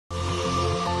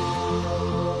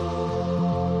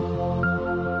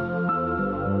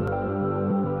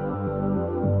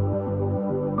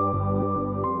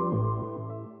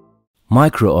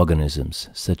Microorganisms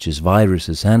such as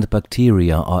viruses and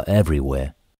bacteria are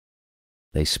everywhere.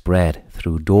 They spread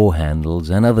through door handles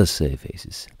and other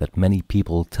surfaces that many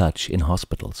people touch in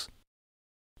hospitals.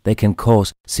 They can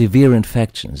cause severe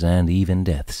infections and even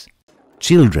deaths.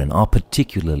 Children are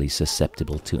particularly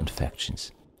susceptible to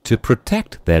infections. To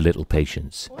protect their little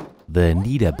patients, the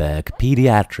Niederberg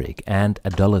Pediatric and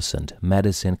Adolescent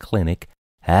Medicine Clinic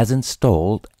has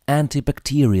installed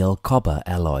antibacterial copper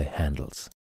alloy handles.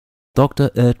 Dr.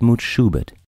 Erdmuth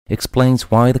Schubert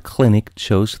explains why the clinic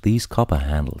chose these copper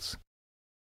handles.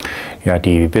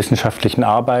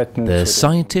 The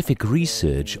scientific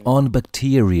research on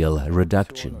bacterial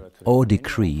reduction or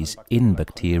decrease in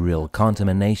bacterial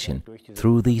contamination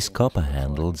through these copper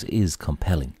handles is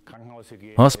compelling.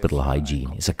 Hospital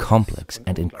hygiene is a complex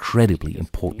and incredibly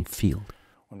important field.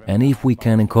 And if we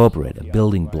can incorporate a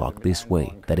building block this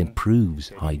way that improves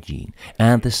hygiene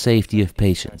and the safety of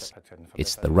patients,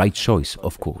 it's the right choice,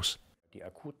 of course.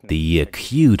 The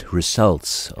acute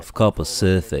results of copper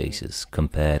surfaces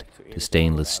compared to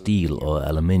stainless steel or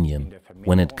aluminium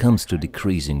when it comes to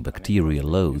decreasing bacterial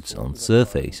loads on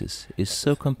surfaces is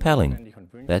so compelling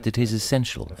that it is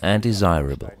essential and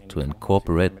desirable to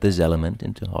incorporate this element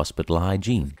into hospital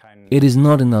hygiene. It is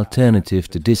not an alternative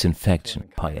to disinfection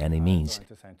by any means,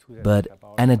 but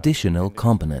an additional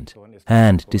component.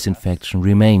 Hand disinfection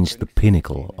remains the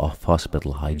pinnacle of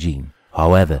hospital hygiene.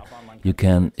 However, you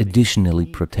can additionally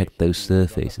protect those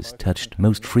surfaces touched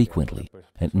most frequently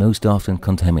and most often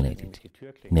contaminated,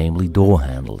 namely door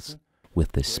handles,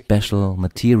 with the special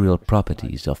material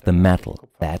properties of the metal,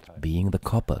 that being the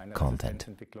copper content.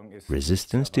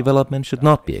 Resistance development should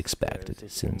not be expected,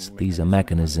 since these are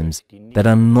mechanisms that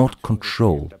are not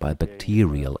controlled by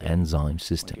bacterial enzyme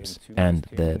systems, and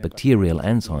the bacterial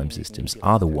enzyme systems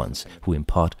are the ones who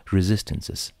impart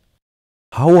resistances.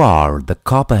 How are the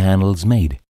copper handles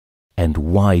made? And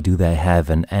why do they have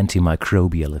an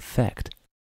antimicrobial effect?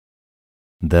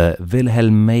 The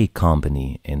Wilhelm May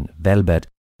Company in Velbert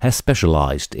has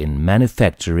specialized in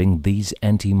manufacturing these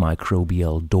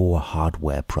antimicrobial door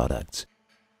hardware products.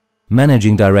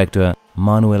 Managing Director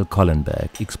Manuel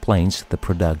Kollenberg explains the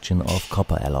production of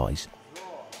copper alloys.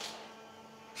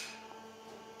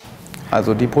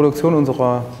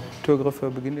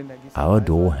 Our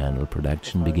door handle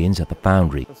production begins at the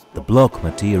foundry. The block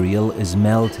material is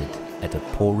melted at a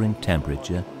pouring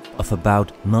temperature of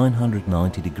about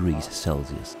 990 degrees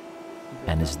Celsius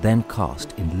and is then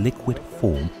cast in liquid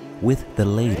form with the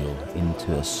ladle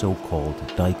into a so-called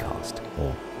die-cast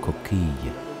or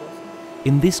coquille.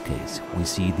 In this case, we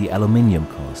see the aluminium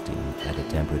casting at a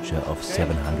temperature of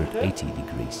 780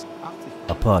 degrees.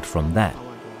 Apart from that,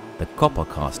 the copper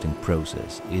casting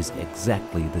process is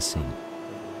exactly the same.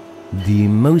 The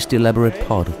most elaborate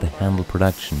part of the handle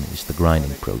production is the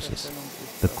grinding process.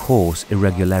 The coarse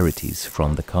irregularities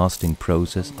from the casting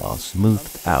process are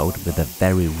smoothed out with a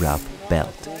very rough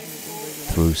belt.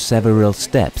 Through several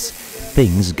steps,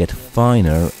 things get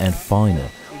finer and finer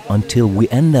until we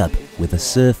end up with a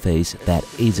surface that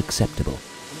is acceptable.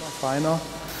 Feiner,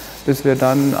 bis wir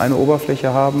dann eine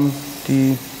Oberfläche haben,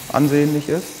 die ansehnlich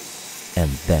ist. And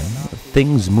then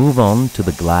things move on to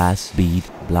the glass bead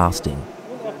blasting.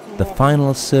 The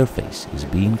final surface is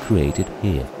being created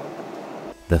here.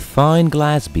 The fine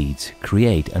glass beads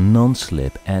create a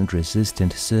non-slip and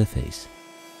resistant surface.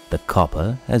 The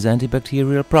copper has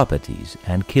antibacterial properties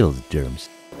and kills germs.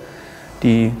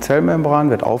 Die Zellmembran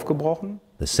wird aufgebrochen.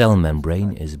 The cell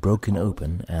membrane is broken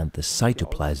open and the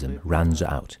cytoplasm runs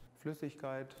out.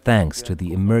 Thanks to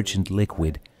the emergent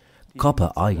liquid,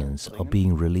 copper ions are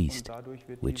being released,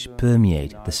 which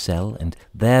permeate the cell and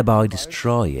thereby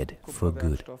destroy it for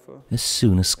good. As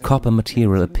soon as copper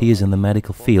material appears in the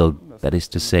medical field, that is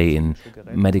to say in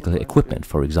medical equipment,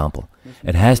 for example,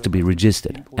 it has to be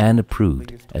registered and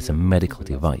approved as a medical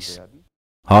device.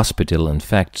 Hospital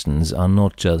infections are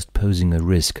not just posing a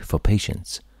risk for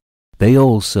patients. They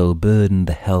also burden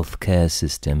the healthcare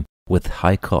system with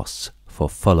high costs for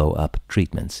follow-up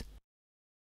treatments.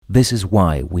 This is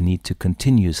why we need to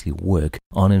continuously work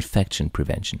on infection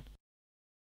prevention.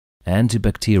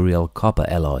 Antibacterial copper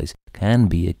alloys can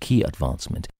be a key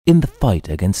advancement in the fight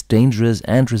against dangerous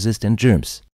and resistant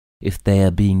germs if they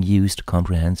are being used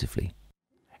comprehensively.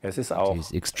 It is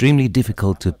extremely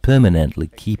difficult to permanently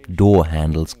keep door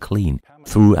handles clean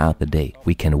throughout the day.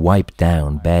 We can wipe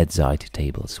down bedside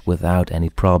tables without any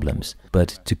problems,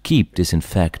 but to keep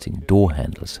disinfecting door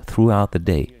handles throughout the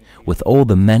day with all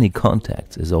the many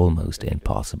contacts is almost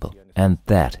impossible. And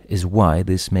that is why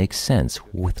this makes sense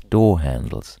with door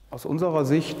handles. Aus unserer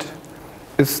Sicht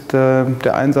ist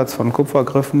der Einsatz von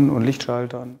Kupfergriffen und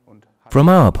Lichtschaltern. From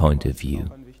our point of view,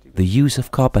 The use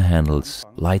of copper handles,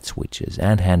 light switches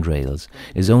and handrails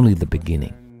is only the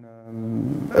beginning.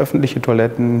 Öffentliche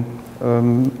Toiletten,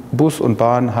 Bus- und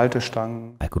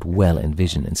Bahn-Haltestangen. I could well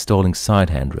envision installing side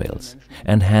handrails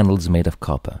and handles made of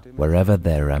copper wherever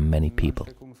there are many people,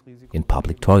 in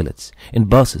public toilets, in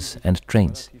buses and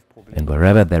trains, and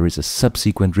wherever there is a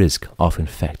subsequent risk of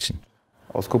infection.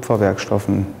 Aus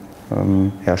Kupferwerkstoffen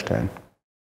herstellen.